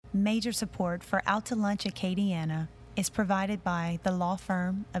Major support for Out to Lunch Acadiana is provided by the law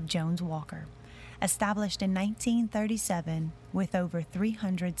firm of Jones Walker, established in 1937 with over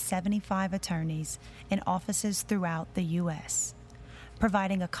 375 attorneys in offices throughout the U.S.,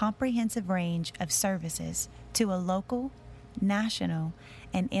 providing a comprehensive range of services to a local, national,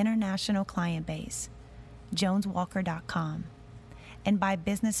 and international client base. JonesWalker.com. And by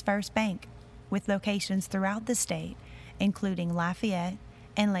Business First Bank, with locations throughout the state, including Lafayette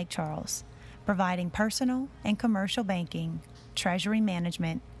and Lake Charles, providing personal and commercial banking, treasury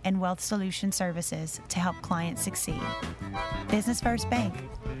management, and wealth solution services to help clients succeed. Business First Bank,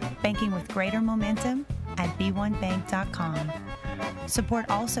 banking with greater momentum at b1bank.com. Support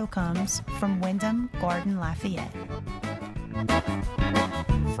also comes from Wyndham Garden Lafayette.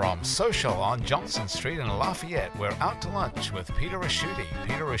 From Social on Johnson Street in Lafayette, we're out to lunch with Peter Raschuti.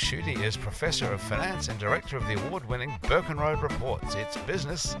 Peter Raschuti is Professor of Finance and Director of the award-winning Birkenroad Reports. It's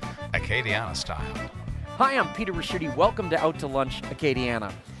business Acadiana style. Hi, I'm Peter Raschuti. Welcome to Out to Lunch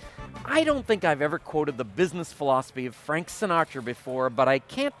Acadiana. I don't think I've ever quoted the business philosophy of Frank Sinatra before, but I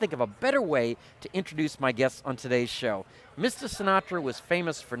can't think of a better way to introduce my guests on today's show. Mr. Sinatra was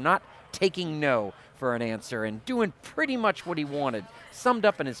famous for not taking no for an answer and doing pretty much what he wanted, summed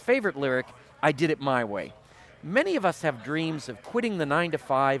up in his favorite lyric, "I did it my way." Many of us have dreams of quitting the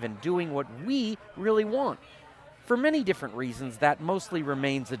 9-to-5 and doing what we really want. For many different reasons, that mostly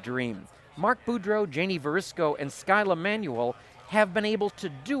remains a dream. Mark Boudreau, Janie Varisco, and Skyla Manuel have been able to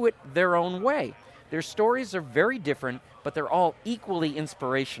do it their own way. Their stories are very different, but they're all equally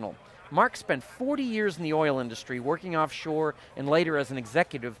inspirational. Mark spent 40 years in the oil industry, working offshore and later as an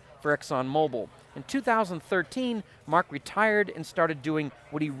executive for ExxonMobil. In 2013, Mark retired and started doing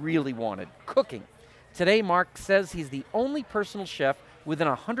what he really wanted, cooking. Today, Mark says he's the only personal chef within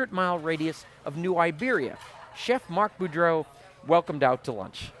a 100-mile radius of New Iberia. Chef Mark Boudreau, welcomed Out to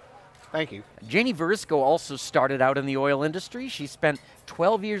Lunch. Thank you. Janie Varisco also started out in the oil industry. She spent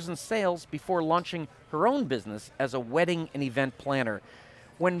 12 years in sales before launching her own business as a wedding and event planner.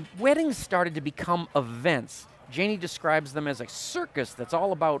 When weddings started to become events, Janie describes them as a circus that's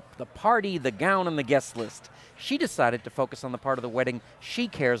all about the party, the gown, and the guest list. She decided to focus on the part of the wedding she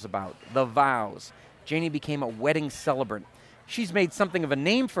cares about, the vows. Janie became a wedding celebrant. She's made something of a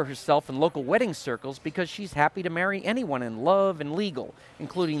name for herself in local wedding circles because she's happy to marry anyone in love and legal,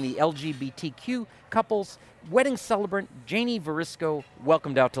 including the LGBTQ couples. Wedding celebrant Janie Varisco,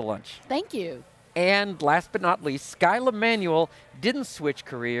 welcomed Out to Lunch. Thank you. And last but not least, Skyla Manuel didn't switch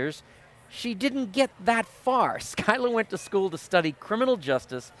careers. She didn't get that far. Skyla went to school to study criminal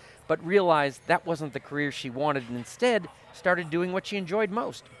justice, but realized that wasn't the career she wanted and instead started doing what she enjoyed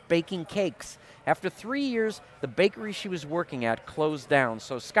most, baking cakes. After 3 years, the bakery she was working at closed down,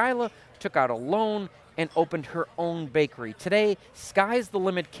 so Skyla took out a loan and opened her own bakery. Today, Sky's the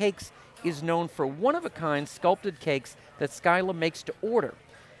Limit Cakes is known for one-of-a-kind sculpted cakes that Skyla makes to order.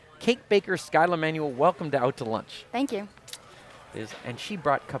 Cake baker Skyla Manuel, welcome to Out to Lunch. Thank you. And she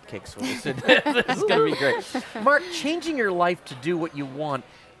brought cupcakes with us. This is going to be great. Mark, changing your life to do what you want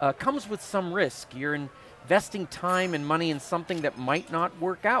comes with some risk. You're investing time and money in something that might not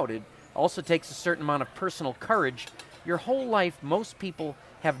work out. It also takes a certain amount of personal courage. Your whole life, most people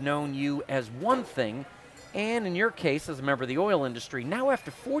have known you as one thing, and in your case, as a member of the oil industry. Now,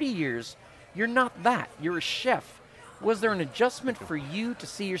 after 40 years, you're not that. You're a chef. Was there an adjustment for you to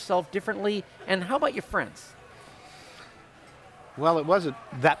see yourself differently? And how about your friends? Well, it wasn't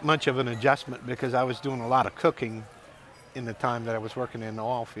that much of an adjustment because I was doing a lot of cooking in the time that I was working in the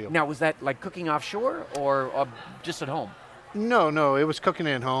oil field. Now, was that like cooking offshore or just at home? No, it was cooking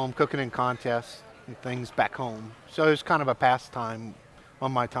at home, cooking in contests and things back home. So it was kind of a pastime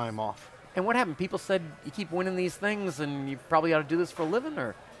on my time off. And what happened? People said you keep winning these things and you probably ought to do this for a living,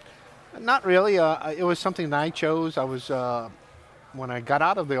 or? Not really. It was something that I chose. I was, when I got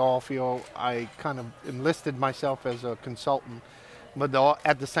out of the oil field, I kind of enlisted myself as a consultant. But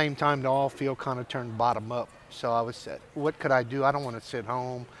at the same time, the oil field kind of turned bottom up. So I was said, what could I do? I don't want to sit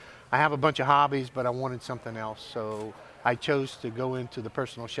home. I have a bunch of hobbies, but I wanted something else. So I chose to go into the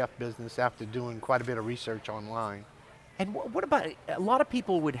personal chef business after doing quite a bit of research online. And what about, a lot of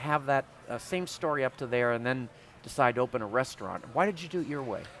people would have that same story up to there and then decide to open a restaurant. Why did you do it your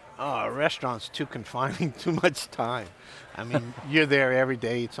way? A restaurant's too confining, too much time. I mean, you're there every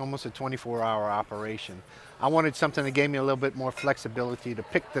day. It's almost a 24-hour operation. I wanted something that gave me a little bit more flexibility to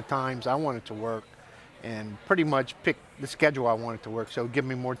pick the times I wanted to work and pretty much pick the schedule I wanted to work. So give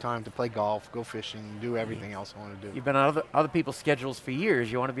me more time to play golf, go fishing, do everything else I want to do. You've been on other people's schedules for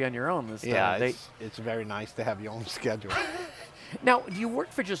years. You want to be on your own this time. Yeah, it's very nice to have your own schedule. Now, do you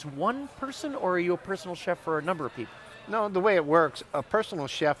work for just one person or are you a personal chef for a number of people? No, the way it works, a personal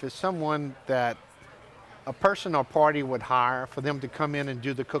chef is someone that a person or party would hire for them to come in and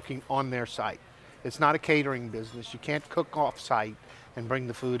do the cooking on their site. It's not a catering business. You can't cook off site and bring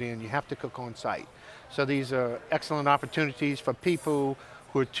the food in. You have to cook on site. So these are excellent opportunities for people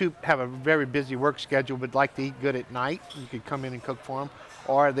who are have a very busy work schedule but like to eat good at night. You could come in and cook for them,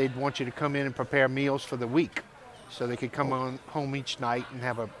 or they'd want you to come in and prepare meals for the week, so they could come on home each night and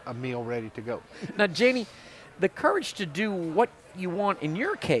have a meal ready to go. Now, Janie, the courage to do what you want in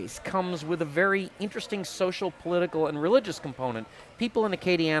your case comes with a very interesting social, political, and religious component. People in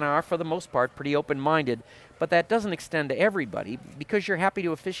Acadiana are, for the most part, pretty open-minded, but that doesn't extend to everybody. Because you're happy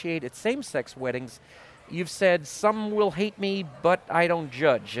to officiate at same-sex weddings, you've said, some will hate me, but I don't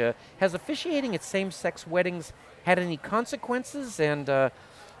judge. Has officiating at same-sex weddings had any consequences? And I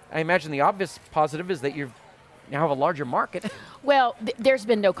imagine the obvious positive is that you now have a larger market. Well, there's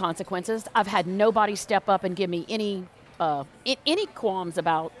been no consequences. I've had nobody step up and give me any qualms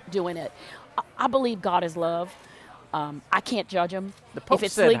about doing it. I believe God is love. I can't judge him. The Pope if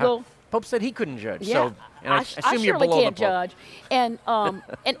it's said legal. Pope said he couldn't judge. Yeah, So, and I assume you're surely below can't the Pope. judge. And,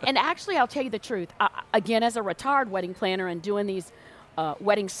 and actually, I'll tell you the truth. Again, as a retired wedding planner and doing these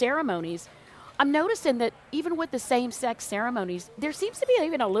wedding ceremonies, I'm noticing that even with the same-sex ceremonies, there seems to be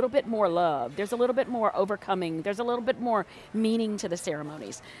even a little bit more love. There's a little bit more overcoming. There's a little bit more meaning to the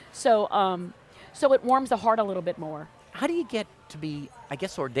ceremonies. So, so it warms the heart a little bit more. How do you get to be, I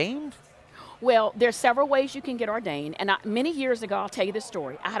guess, ordained? Well, there's several ways you can get ordained. And many years ago, I'll tell you this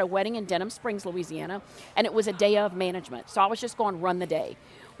story. I had a wedding in Denham Springs, Louisiana, and it was a day of management. So I was just going to run the day.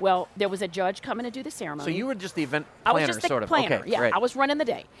 Well, there was a judge coming to do the ceremony. So you were just the event planner, I was just the sort of. planner. Okay, yeah, right. I was running the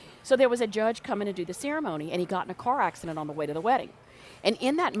day. So there was a judge coming to do the ceremony, and he got in a car accident on the way to the wedding. And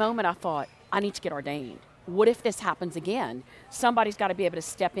in that moment, I thought, I need to get ordained. What if this happens again? Somebody's got to be able to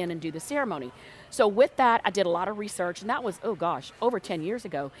step in and do the ceremony. So with that, I did a lot of research, and that was, oh gosh, over 10 years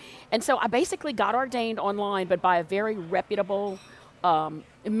ago. And so I basically got ordained online, but by a very reputable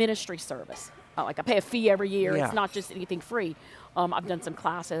ministry service. Like I pay a fee every year. Yeah. It's not just anything free. I've done some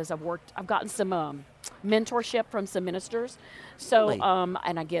classes. I've gotten some mentorship from some ministers. So Really?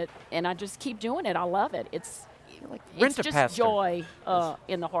 and I just keep doing it. I love it. It's like it's rent a just pastor. joy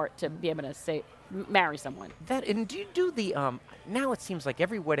in the heart to be able to marry someone. That, and do you do the, now it seems like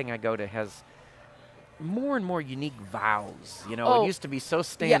every wedding I go to has more and more unique vows. You know, Oh, it used to be so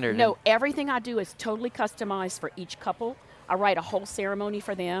standard. Yeah, no, everything I do is totally customized for each couple. I write a whole ceremony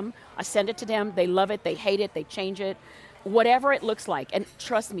for them. I send it to them. They love it. They hate it. They change it. Whatever it looks like. And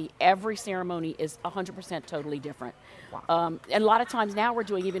trust me, every ceremony is 100% totally different. Wow. And a lot of times now we're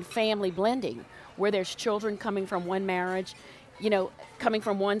doing even family blending, where there's children coming from one marriage, you know, coming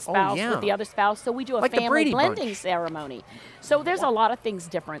from one spouse yeah. with the other spouse. So we do a Like the family Brady blending Bunch. ceremony. So there's a lot of things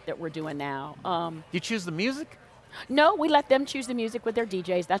different that we're doing now. You choose the music? No, we let them choose the music with their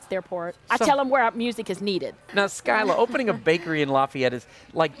DJs. That's their part. I So- tell them where our music is needed. Now, Skyla, opening a bakery in Lafayette is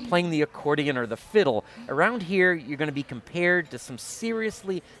like playing the accordion or the fiddle. Around here, you're going to be compared to some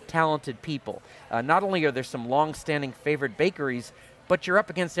seriously talented people. Not only are there some long-standing favorite bakeries, but you're up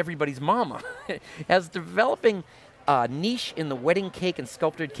against everybody's mama. Has developing a niche in the wedding cake and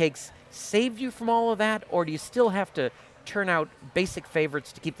sculpted cakes saved you from all of that, or do you still have to turn out basic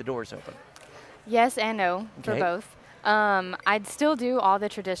favorites to keep the doors open? Yes and no for Okay. both. I'd still do all the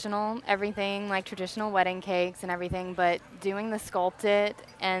traditional, everything like traditional wedding cakes and everything, but doing the sculpted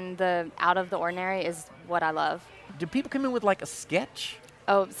and the out of the ordinary is what I love. Do people come in with like a sketch?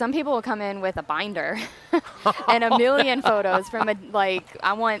 Oh, some people will come in with a binder and a million photos from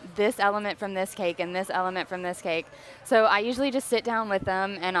I want this element from this cake and this element from this cake. So I usually just sit down with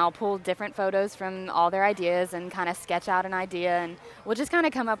them and I'll pull different photos from all their ideas and kind of sketch out an idea, and we'll just kind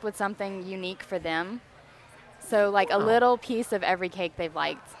of come up with something unique for them. So like a little piece of every cake they've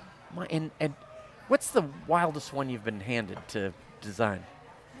liked. And what's the wildest one you've been handed to design?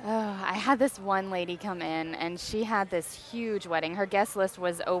 Oh, I had this one lady come in, and she had this huge wedding. Her guest list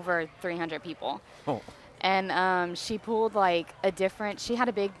was over 300 people. Oh. And she pulled she had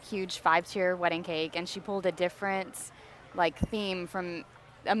a big, huge 5-tier wedding cake, and she pulled a different theme from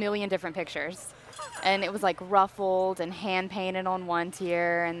a million different pictures. And it was ruffled and hand painted on one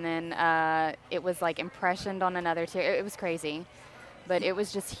tier, and then it was impressioned on another tier. It was crazy, but it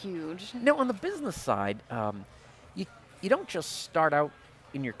was just huge. Now, on the business side, you don't just start out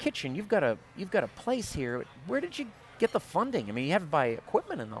in your kitchen. You've got a place here. Where did you get the funding? I mean, you have to buy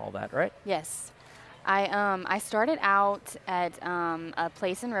equipment and all that, right? Yes. I started out at a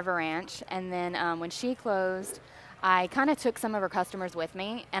place in River Ranch, and then when she closed, I kind of took some of her customers with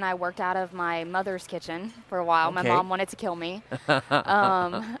me, and I worked out of my mother's kitchen for a while. Okay. My mom wanted to kill me.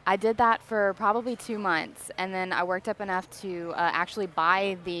 I did that for probably 2 months, and then I worked up enough to actually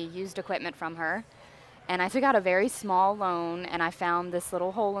buy the used equipment from her. And I took out a very small loan, and I found this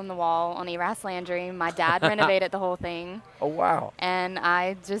little hole in the wall on Eras Landry. My dad renovated the whole thing, Oh, wow. and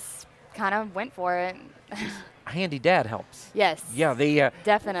I just kind of went for it. A handy dad helps. Yes. Yeah, they.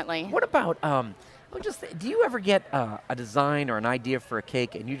 Definitely. What about, do you ever get a design or an idea for a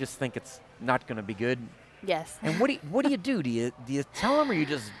cake and you just think it's not going to be good? Yes. And what do you do? Do you tell them or you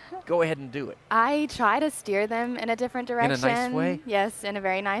just go ahead and do it? I try to steer them in a different direction. In a nice way? Yes, in a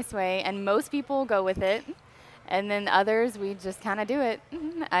very nice way. And most people go with it. And then others, we just kind of do it.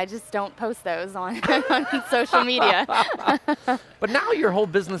 I just don't post those on, on social media. But now your whole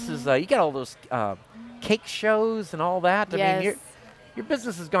business is, you got all those cake shows and all that. I mean, Yes. your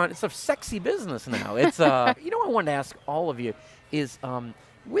business has gone, it's a sexy business now. It's, what I wanted to ask all of you is,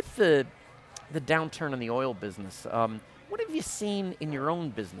 with the downturn in the oil business, what have you seen in your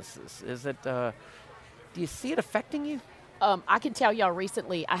own businesses? Is it, do you see it affecting you? I can tell y'all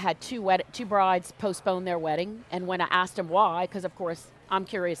recently I had two brides postpone their wedding, and when I asked them why, because of course I'm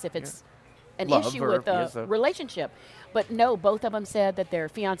curious if it's an Love issue or with a yes, relationship, but no, both of them said that their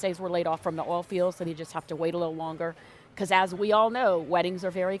fiancés were laid off from the oil field, so they just have to wait a little longer, because as we all know, weddings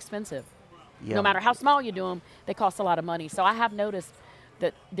are very expensive. Yeah. No matter how small you do them, they cost a lot of money. So I have noticed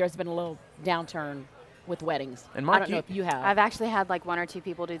that there's been a little downturn with weddings. And Mark, I don't know if you have. I've actually had like 1 or 2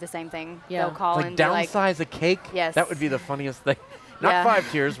 people do the same thing. Yeah. They'll call Like and be like, downsize a cake? Yes. That would be the funniest thing. Not Yeah.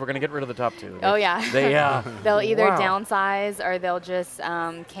 5 tiers. We're going to get rid of the top 2. oh yeah. They, They'll either wow. downsize or they'll just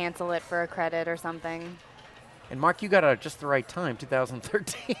cancel it for a credit or something. And Mark, you got it just the right time,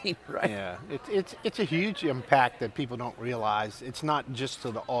 2013, right? Yeah, it's a huge impact that people don't realize. It's not just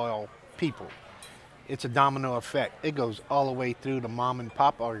to the oil people. It's a domino effect. It goes all the way through the mom and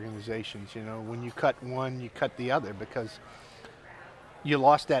pop organizations. You know, when you cut one, you cut the other because you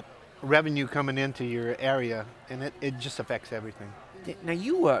lost that revenue coming into your area, and it just affects everything. Now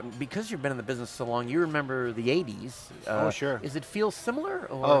you, because you've been in the business so long, you remember the 80s. Oh, sure. Does it feel similar?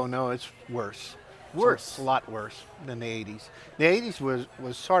 Or? Oh no, it's worse. Worse? It's a lot worse than the 80s. The 80s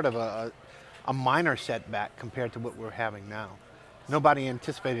was sort of a minor setback compared to what we're having now. Nobody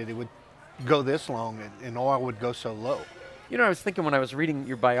anticipated it would go this long and oil would go so low. You know, I was thinking when I was reading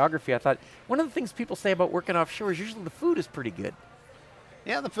your biography, I thought one of the things people say about working offshore is usually the food is pretty good.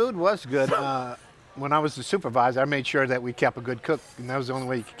 Yeah, the food was good. When I was the supervisor, I made sure that we kept a good cook, and that was the only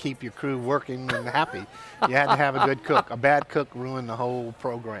way you could keep your crew working and happy. You had to have a good cook. A bad cook ruined the whole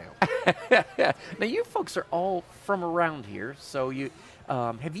program. Now you folks are all from around here, so you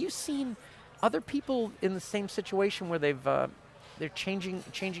have you seen other people in the same situation where they're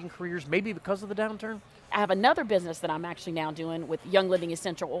changing careers, maybe because of the downturn? I have another business that I'm actually now doing with Young Living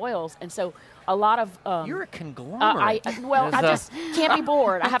Essential Oils, and so a lot of You're a conglomerate. I just can't be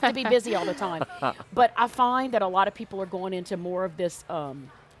bored. I have to be busy all the time. But I find that a lot of people are going into more of this,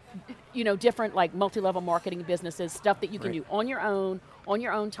 different like multi-level marketing businesses, stuff that you can do on your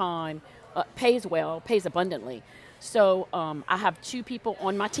own time, pays well, pays abundantly. So I have 2 people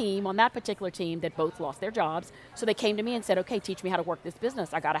on my team, on that particular team, that both lost their jobs. So they came to me and said, okay, teach me how to work this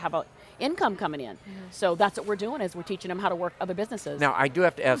business. I got to have an income coming in. So that's what we're doing, is we're teaching them how to work other businesses. Now, I do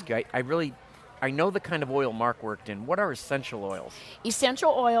have to ask you, I know the kind of oil Mark worked in. What are essential oils?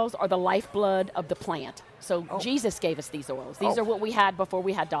 Essential oils are the lifeblood of the plant. So Jesus gave us these oils. These are what we had before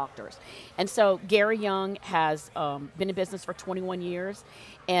we had doctors. And so Gary Young has been in business for 21 years,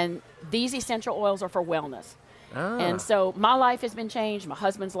 and these essential oils are for wellness. And so my life has been changed. My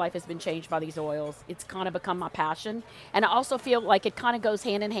husband's life has been changed by these oils. It's kind of become my passion. And I also feel like it kind of goes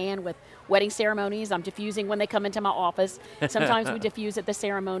hand in hand with wedding ceremonies. I'm diffusing when they come into my office. Sometimes we diffuse at the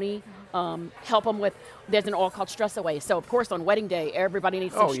ceremony, help them with, there's an oil called Stress Away. So, of course, on wedding day, everybody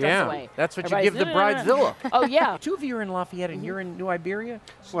needs some Stress Away. That's what Everybody's, you give the bridezilla. Oh, yeah. 2 of you are in Lafayette and you're in New Iberia?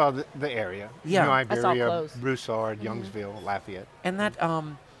 Well, the area. Yeah. New That's all Iberia, close. Broussard, Youngsville, Lafayette. And that,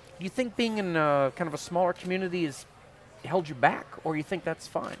 you think being in kind of a smaller community has held you back, or you think that's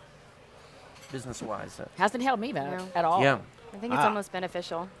fine, business-wise? Hasn't held me back No. at all. Yeah. I think it's almost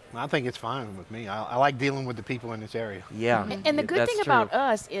beneficial. I think it's fine with me. I like dealing with the people in this area. Yeah. And the good That's thing true. about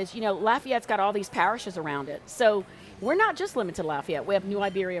us is, Lafayette's got all these parishes around it. So we're not just limited to Lafayette. We have New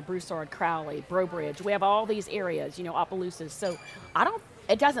Iberia, Broussard, Crowley, Brobridge. We have all these areas, Opelousas. So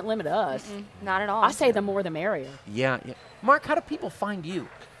it doesn't limit us. Not at all. I say the more the merrier. Yeah. Mark, how do people find you?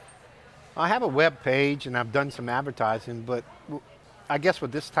 I have a web page and I've done some advertising, but I guess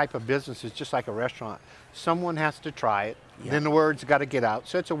with this type of business, it's just like a restaurant. Someone has to try it. Yeah. Then the word's got to get out.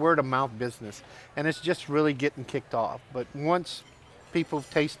 So it's a word of mouth business, and it's just really getting kicked off. But once people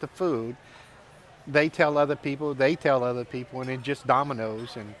taste the food, they tell other people, and it just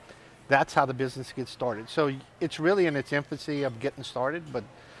dominoes, and that's how the business gets started. So it's really in its infancy of getting started, but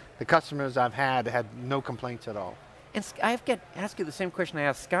the customers I've had no complaints at all. And I have to ask you the same question I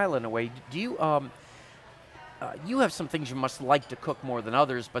asked Skyla in a way. Do you, you have some things you must like to cook more than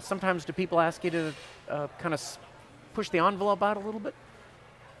others, but sometimes do people ask you to kind of push the envelope out a little bit?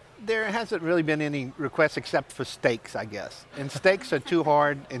 There hasn't really been any requests except for steaks, I guess. And steaks are too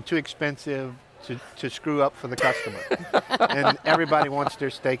hard and too expensive to screw up for the customer. And everybody wants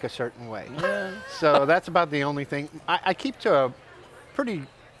their steak a certain way. Yeah. So that's about the only thing. I keep to a pretty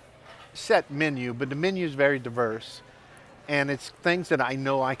set menu, but the menu is very diverse. And it's things that I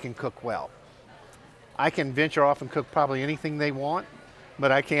know I can cook well. I can venture off and cook probably anything they want,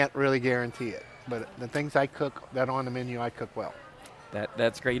 but I can't really guarantee it. But the things I cook that are on the menu, I cook well.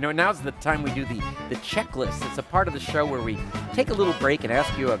 That's great. You know, now's the time we do the checklist. It's a part of the show where we take a little break and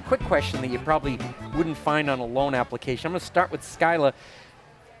ask you a quick question that you probably wouldn't find on a loan application. I'm going to start with Skyla.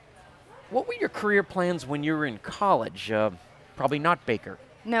 What were your career plans when you were in college? Probably not baker.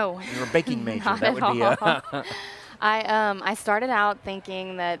 No. You were a baking major. Not That would be all. I started out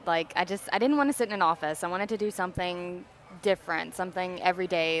thinking that I didn't want to sit in an office. I wanted to do something different, something every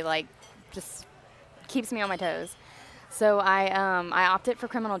day, like just keeps me on my toes. So I opted for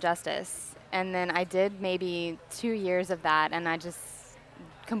criminal justice, and then I did maybe 2 years of that, and I just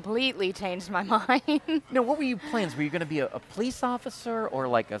completely changed my mind. Now, what were your plans? Were you going to be a police officer or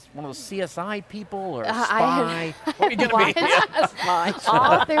like one of those CSI people or a spy? What were you going to be? A spy.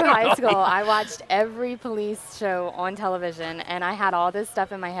 All through high school, I watched every police show on television, and I had all this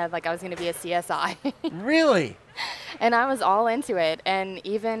stuff in my head like I was going to be a CSI. Really? And I was all into it. And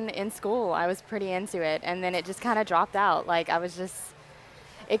even in school, I was pretty into it. And then it just kind of dropped out. Like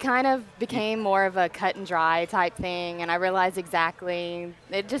it kind of became more of a cut and dry type thing. And I realized exactly,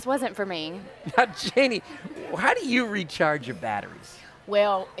 it just wasn't for me. Now, Janie, how do you recharge your batteries?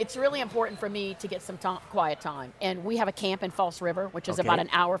 Well, it's really important for me to get some quiet time. And we have a camp in False River, which is about an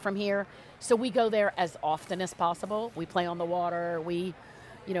hour from here. So we go there as often as possible. We play on the water. We,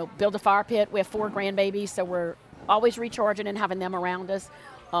 build a fire pit. We have 4 grandbabies, so we're always recharging and having them around us.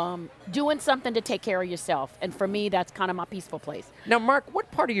 Doing something to take care of yourself. And for me, that's kind of my peaceful place. Now, Mark, what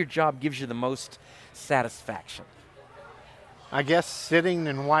part of your job gives you the most satisfaction? I guess sitting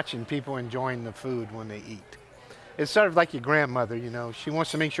and watching people enjoying the food when they eat. It's sort of like your grandmother, She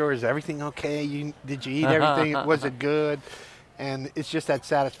wants to make sure, is everything okay? Did you eat everything? Was it good? And it's just that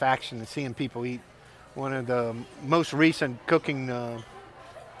satisfaction of seeing people eat. One of the most recent cooking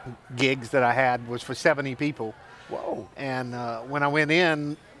gigs that I had was for 70 people. Whoa. And when I went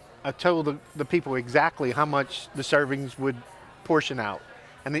in, I told the people exactly how much the servings would portion out.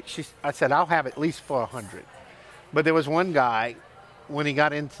 And I said, I'll have at least for 100. But there was one guy, when he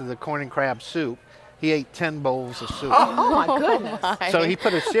got into the corn and crab soup, he ate 10 bowls of soup. Oh my goodness. So he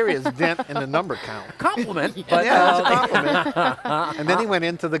put a serious dent in the number count. Compliment. But yeah, it's a compliment. And then he went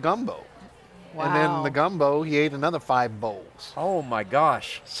into the gumbo. Wow. And then the gumbo, he ate another 5 bowls. Oh my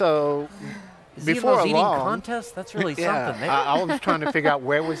gosh. So Is he in before those eating long, contests? That's really yeah, something. I was trying to figure out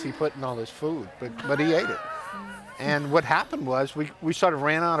where was he putting all this food, but he ate it. And what happened was we sort of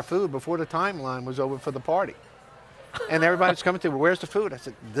ran out of food before the timeline was over for the party. And everybody's coming to, where's the food? I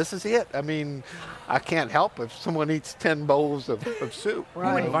said, this is it. I mean, I can't help if someone eats 10 bowls of soup.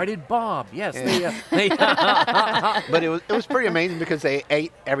 Right. You invited Bob. Yes. Yeah. But it was pretty amazing because they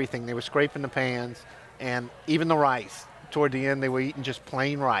ate everything. They were scraping the pans and even the rice. Toward the end, they were eating just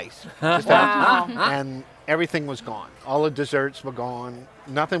plain rice. Wow. And everything was gone. All the desserts were gone.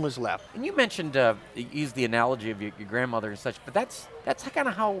 Nothing was left. And you mentioned, you used the analogy of your grandmother and such, but that's kind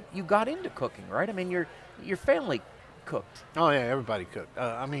of how you got into cooking, right? I mean, your family cooked. Oh, yeah, everybody cooked.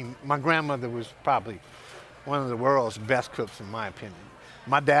 I mean, my grandmother was probably one of the world's best cooks, in my opinion.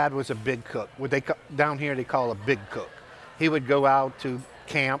 My dad was a big cook. Down here, they call a big cook. He would go out to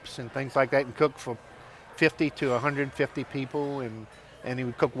camps and things like that and cook for 50 to 150 people, and he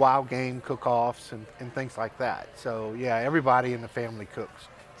would cook wild game cook-offs and things like that. So, yeah, everybody in the family cooks.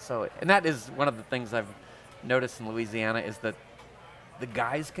 So, and that is one of the things I've noticed in Louisiana is that the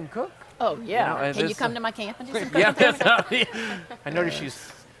guys can cook. Oh, yeah. You know, can you come to my camp and do some cooking? Yeah, I noticed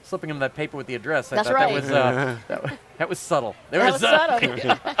she's slipping him that paper with the address. That's thought right. That was subtle. That was subtle.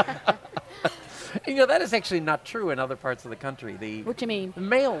 That is actually not true in other parts of the country. What do you mean? The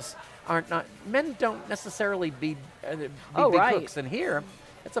males men don't necessarily be big right. cooks. And here,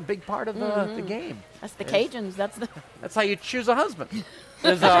 it's a big part of the game. That's the Cajuns. That's how you choose a husband.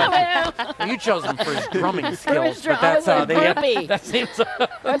 You chose him for his drumming skills, drum- but that's I was groupie. that seems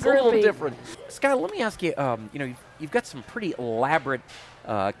that's a little groupie. different. Scott, let me ask you. You've got some pretty elaborate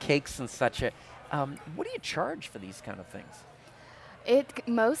cakes and such. What do you charge for these kind of things?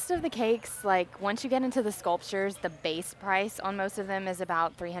 Most of the cakes, like once you get into the sculptures, the base price on most of them is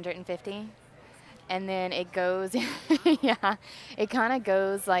about $350. And then it goes, it kind of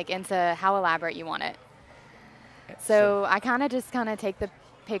goes like into how elaborate you want it. So I kind of take the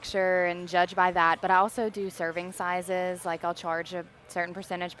picture and judge by that, but I also do serving sizes. Like I'll charge a certain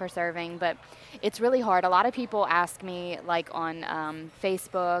percentage per serving, but it's really hard. A lot of people ask me, like on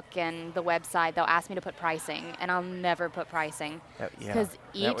Facebook and the website, they'll ask me to put pricing, and I'll never put pricing because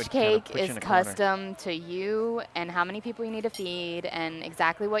each cake is custom to you and how many people you need to feed and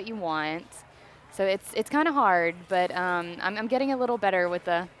exactly what you want. So it's kind of hard, but I'm getting a little better with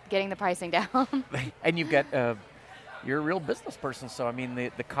getting the pricing down. And you've got you're a real business person, so I mean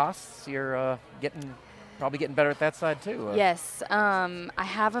the costs you're probably getting better at that side too. Yes, I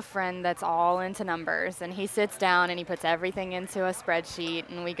have a friend that's all into numbers, and he sits down and he puts everything into a spreadsheet,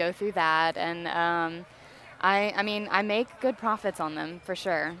 and we go through that, and I make good profits on them for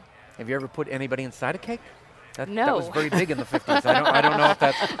sure. Have you ever put anybody inside a cake? No. That was very big in the 50s. I don't know if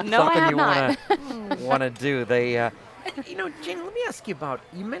that's something you want to do. Jane, let me ask you about,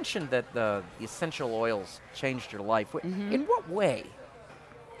 you mentioned that the essential oils changed your life. In what way?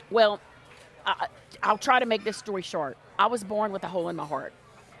 Well, I'll try to make this story short. I was born with a hole in my heart.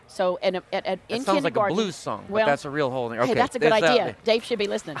 So in It sounds like a blues song, but that's a real hole in there. Okay, hey, that's a good idea. Dave should be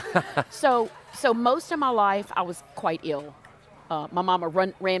listening. So most of my life, I was quite ill. My mama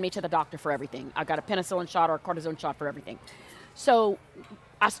ran me to the doctor for everything. I got a penicillin shot or a cortisone shot for everything. So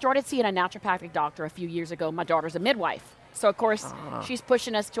I started seeing a naturopathic doctor a few years ago. My daughter's a midwife. So, of course, she's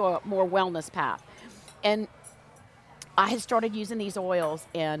pushing us to a more wellness path. And I had started using these oils,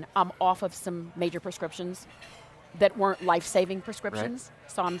 and I'm off of some major prescriptions that weren't life-saving prescriptions.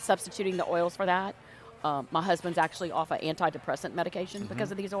 Right. So I'm substituting the oils for that. My husband's actually off of antidepressant medication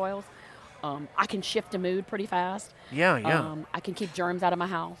because of these oils. I can shift a mood pretty fast. Yeah. I can keep germs out of my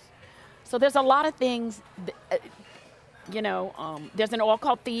house. So there's a lot of things, there's an oil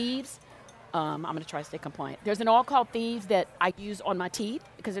called Thieves. I'm going to try to stay compliant. There's an oil called Thieves that I use on my teeth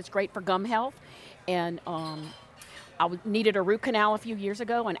because it's great for gum health. And I needed a root canal a few years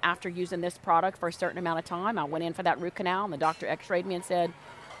ago, and after using this product for a certain amount of time, I went in for that root canal, and the doctor x-rayed me and said,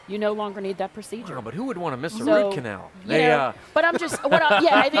 you no longer need that procedure. No, but who would want to miss a root canal? But I'm just,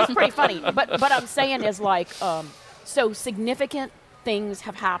 it is pretty funny. But I'm saying is like, so significant things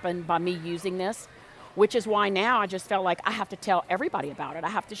have happened by me using this, which is why now I just felt like I have to tell everybody about it. I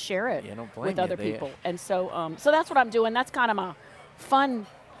have to share it with other people. And so that's what I'm doing. That's kind of my fun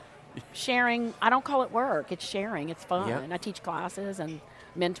sharing. I don't call it work. It's sharing. It's fun. Yeah. And I teach classes and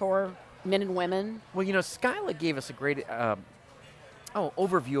mentor men and women. Well, Skyla gave us a great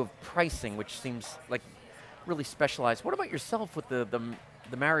overview of pricing, which seems like really specialized. What about yourself with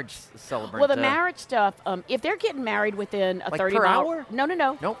the marriage celebrant? Well, the marriage stuff, if they're getting married within a like 30 per mile, hour? No.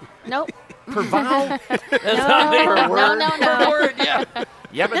 Nope. Per vow? No. Per word,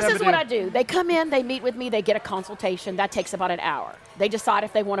 yeah. This is what I do. They come in, they meet with me, they get a consultation. That takes about an hour. They decide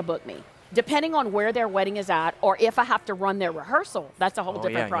if they want to book me. Depending on where their wedding is at, or if I have to run their rehearsal, that's a whole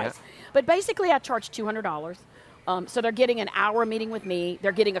different price. Yeah. But basically, I charge $200. So they're getting an hour meeting with me.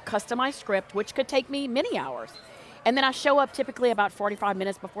 They're getting a customized script, which could take me many hours. And then I show up typically about 45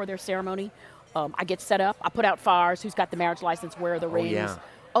 minutes before their ceremony. I get set up. I put out fires. Who's got the marriage license? Where are the rings? Yeah.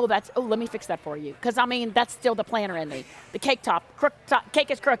 Let me fix that for you. Because, that's still the planner in me. The cake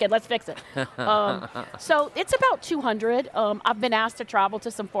is crooked. Let's fix it. So it's about $200. I've been asked to travel to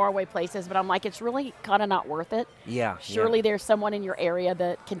some faraway places, but I'm like, it's really kind of not worth it. Yeah. Surely there's someone in your area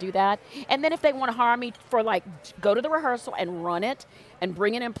that can do that. And then if they want to hire me for, go to the rehearsal and run it and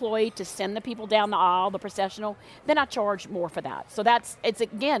bring an employee to send the people down the aisle, the processional, then I charge more for that. So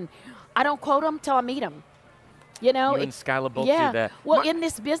again, I don't quote them till I meet them. You and Skyla both do that. Well, in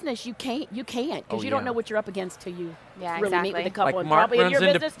this business, you can't because you don't know what you're up against till you really meet with the couple. Like and Mark probably in your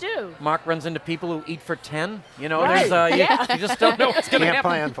business too. Mark runs into people who eat for 10. Right. There's you just don't know what's going to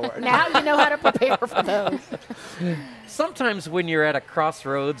happen. Can't plan for it. Now you know how to prepare for those. Sometimes when you're at a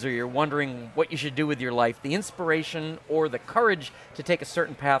crossroads or you're wondering what you should do with your life, the inspiration or the courage to take a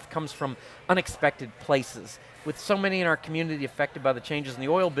certain path comes from unexpected places. With so many in our community affected by the changes in the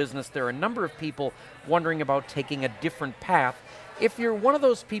oil business, there are a number of people wondering about taking a different path. If you're one of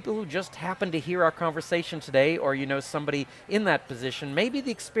those people who just happened to hear our conversation today, or you know somebody in that position, maybe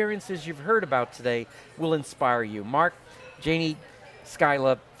the experiences you've heard about today will inspire you. Mark, Janie,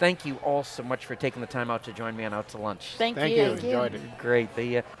 Skyla, Thank you all so much for taking the time out to join me on Out to Lunch. Thank you. Enjoyed it. Great.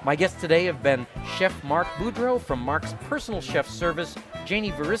 My guests today have been Chef Mark Boudreau from Mark's Personal Chef Service,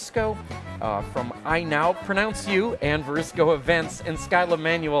 Janie Varisco from I Now Pronounce You and Varisco Events, and Skyla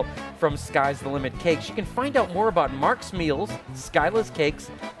Manuel from Sky's the Limit Cakes. You can find out more about Mark's Meals, Skyla's Cakes,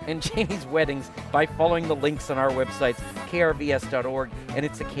 and Janie's Weddings by following the links on our websites, krvs.org and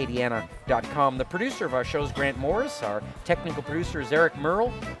itsacadiana.com. The producer of our show is Grant Morris. Our technical producer is Eric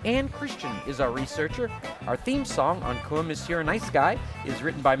Merle. Ann Christian is our researcher. Our theme song, On Cum Monsieur Nice Guy, is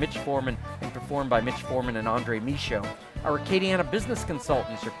written by Mitch Foreman and performed by Mitch Foreman and Andre Michaud. Our Acadiana business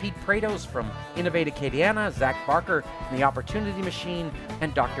consultants are Pete Prados from Innovate Acadiana, Zach Barker from The Opportunity Machine,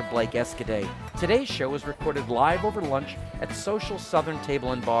 and Dr. Blake Escaday. Today's show was recorded live over lunch at Social Southern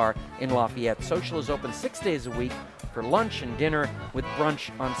Table and Bar in Lafayette. Social is open 6 days a week for lunch and dinner with brunch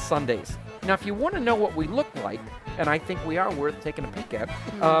on Sundays. Now, if you want to know what we look like, and I think we are worth taking a peek at,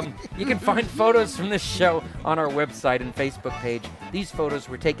 you can find photos from this show on our website and Facebook page. These photos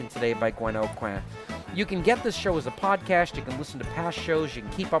were taken today by Gwen Aucoin. You can get this show as a podcast. You can listen to past shows. You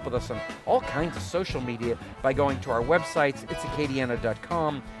can keep up with us on all kinds of social media by going to our websites,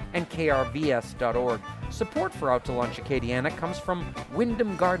 itsacadiana.com and krvs.org. Support for Out to Lunch Acadiana comes from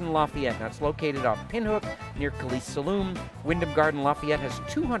Wyndham Garden Lafayette. That's located off Pinhook near Calise Saloon. Wyndham Garden Lafayette has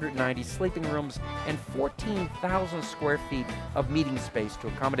 290 sleeping rooms and 14,000 square feet of meeting space to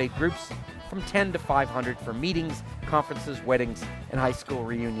accommodate groups from 10 to 500 for meetings, conferences, weddings, and high school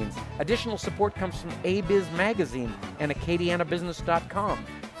reunions. Additional support comes from ABiz Magazine and AcadianaBusiness.com.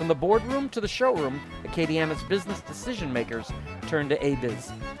 From the boardroom to the showroom, Acadiana's business decision makers turn to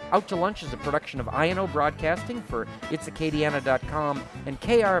ABiz. Out to Lunch is a production of INO Broadcasting for itsacadiana.com and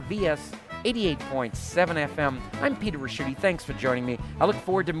KRVS 88.7 FM. I'm Peter Ricchiuti. Thanks for joining me. I look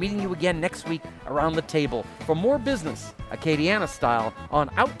forward to meeting you again next week around the table for more business, Acadiana style, on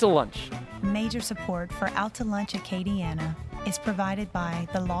Out to Lunch. Major support for Out to Lunch Acadiana is provided by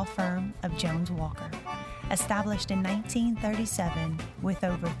the law firm of Jones Walker. Established in 1937 with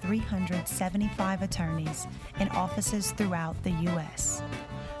over 375 attorneys and offices throughout the U.S.,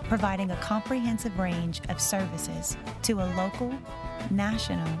 providing a comprehensive range of services to a local,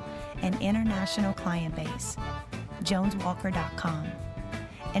 national, and international client base. JonesWalker.com.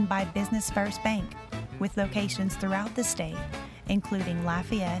 And by Business First Bank, with locations throughout the state, including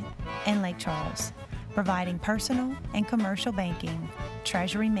Lafayette and Lake Charles, providing personal and commercial banking,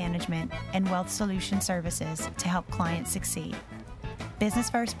 treasury management, and wealth solution services to help clients succeed. Business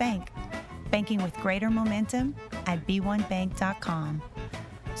First Bank, banking with greater momentum at b1bank.com.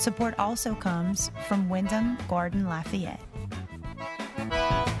 Support also comes from Wyndham Garden Lafayette.